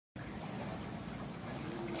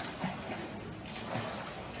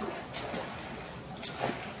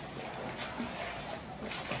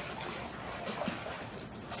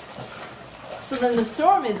then the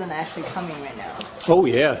storm isn't actually coming right now. Oh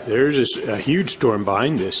yeah, there's a huge storm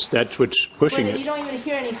behind this. That's what's pushing But it. you don't even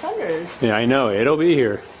hear any thunders. Yeah, I know. It'll be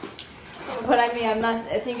here. But I mean,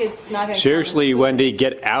 I think it's not going to. Seriously, Wendy,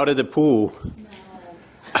 get out of the pool.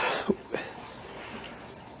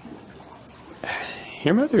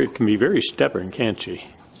 Your mother can be very stubborn, can't she?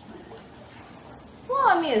 Well,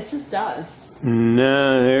 I mean, it's just dust.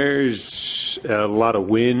 No, there's a lot of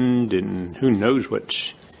wind and who knows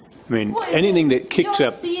what's. I mean, Well, anything that kicks you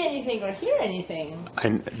up. don't see anything or hear anything.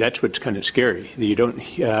 And that's what's kind of scary. You don't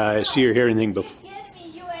see or hear anything before.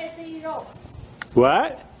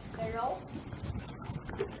 What?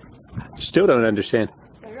 Still don't understand.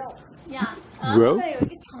 呀， Row? 这有一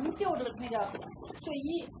个长袖的那个睡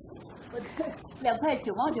衣，我2块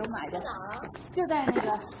9毛9买的，就在那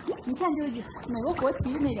个，你看就是美国国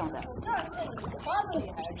旗那种的。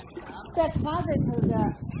在 closet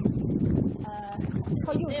的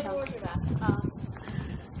靠右侧是吧？啊。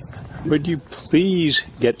 Would you please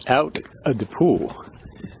get out of the pool?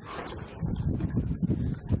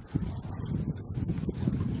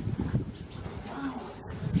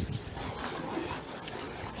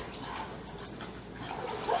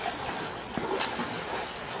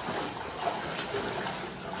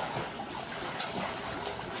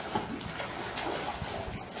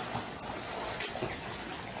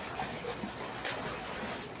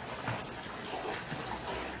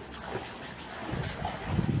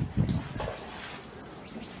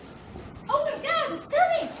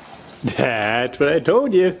 That's what I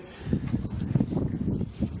told you.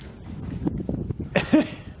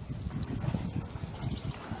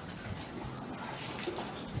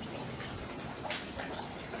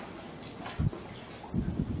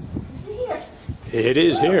 It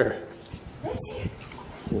is here.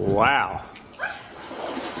 Wow.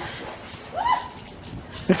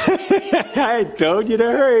 I told you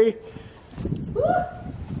to hurry.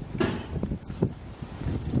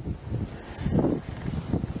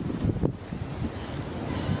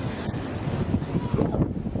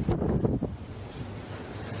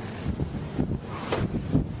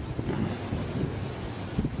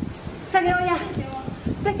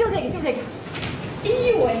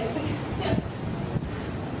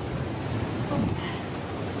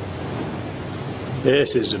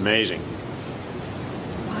 This is amazing.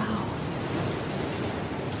 Wow.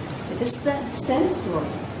 It's just that sandstorm.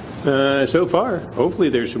 So far, hopefully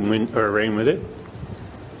there's some wind or rain with it.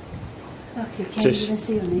 Look, you can't even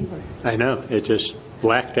see your neighbor. I know, it just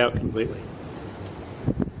blacked out completely.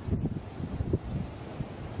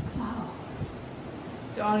 Wow.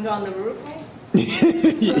 Do you want to go on the roof, right?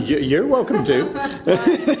 You're welcome to.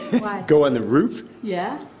 Why? Go on the roof?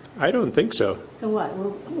 Yeah. I don't think so. So what?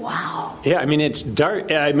 Well, wow. Yeah, I mean, it's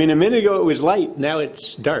dark. I mean, a minute ago it was light. Now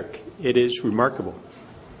it's dark. It is remarkable.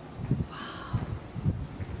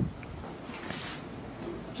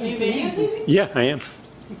 Can't see anything. Yeah, I am.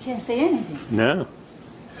 You can't say anything. No,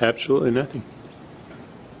 absolutely nothing.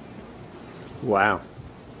 Wow.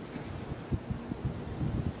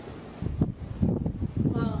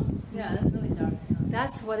 Well, yeah, that's really dark.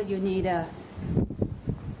 That's what you need.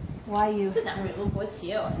 Why you? 这哪美国国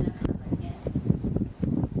旗哦？在那看半天。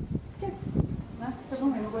这不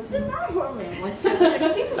美国国旗。这哪会儿美国旗？那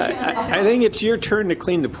是星星啊！ I think it's your turn to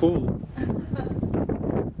clean the pool.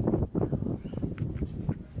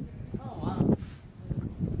 Oh wow.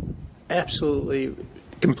 Absolutely,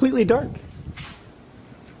 completely dark.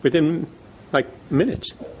 Within, like,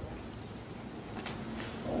 minutes.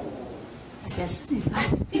 I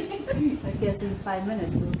guess in 5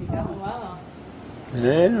 minutes we'll be Oh gone. wow. I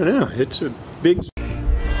don't know. It's a big.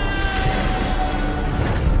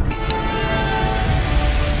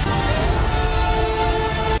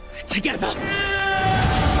 Together.